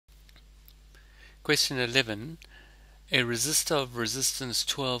Question 11. A resistor of resistance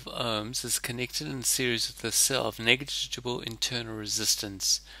 12 ohms is connected in series with a cell of negligible internal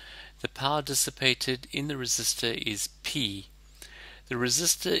resistance. The power dissipated in the resistor is P. The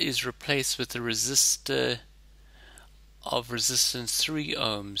resistor is replaced with a resistor of resistance 3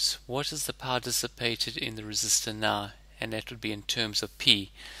 ohms. What is the power dissipated in the resistor now? And that would be in terms of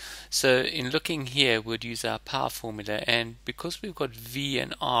P. So in looking here, we'd use our power formula, and because we've got V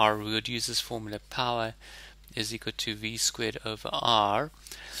and R, we would use this formula: power is equal to V squared over R.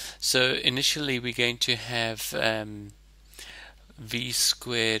 So initially we're going to have V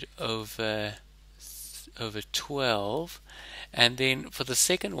squared over 12, and then for the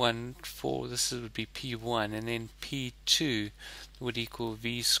second one, for this would be P1, and then P2 would equal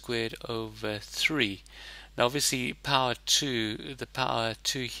V squared over 3. Now obviously the power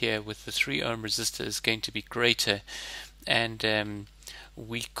 2 here with the 3 ohm resistor is going to be greater, and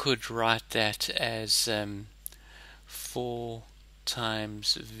we could write that as 4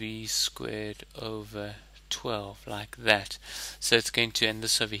 times V squared over 12, like that. So it's going to, and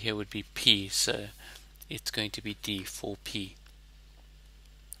this over here would be P, so it's going to be D, 4P.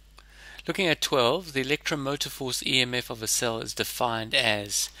 Looking at 12, the electromotive force EMF of a cell is defined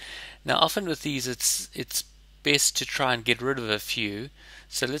as. Now often with these it's best to try and get rid of a few.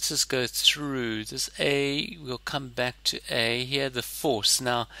 So let's just go through this. A, we'll come back to A. Here the force.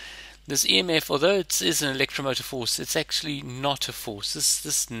 Now this EMF, although it is an electromotive force, it's actually not a force.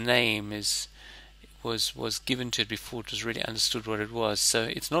 This name was given to it before it was really understood what it was. So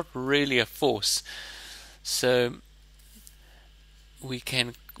it's not really a force. So we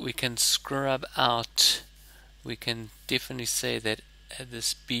can scrub out. We can definitely say that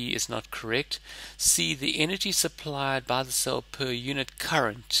this B is not correct. C, the energy supplied by the cell per unit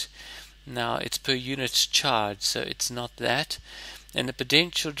current. Now it's per unit charge, so it's not that. And the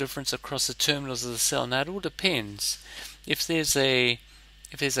potential difference across the terminals of the cell. Now it all depends. If there's a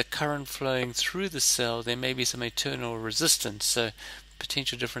current flowing through the cell, there may be some internal resistance, so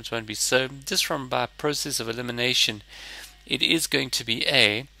potential difference won't be. So just by process of elimination, it is going to be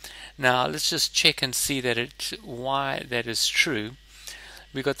A. Now let's just check and see that why that is true.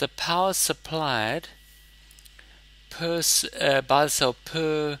 We got the power supplied by the cell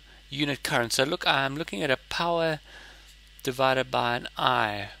per unit current. So look, I'm looking at a power divided by an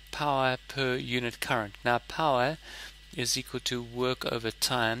I, power per unit current. Now power is equal to work over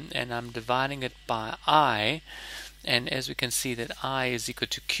time, and I'm dividing it by I, and as we can see that I is equal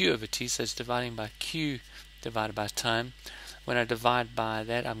to Q over T, so it's dividing by Q divided by time. When I divide by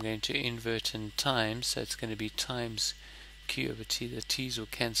that, I'm going to invert in time, so it's going to be times Q over T. The T's will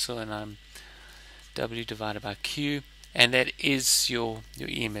cancel, and I'm W divided by Q, and that is your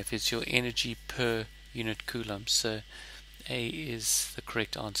EMF. It's your energy per unit coulomb. So A is the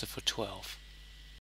correct answer for 12.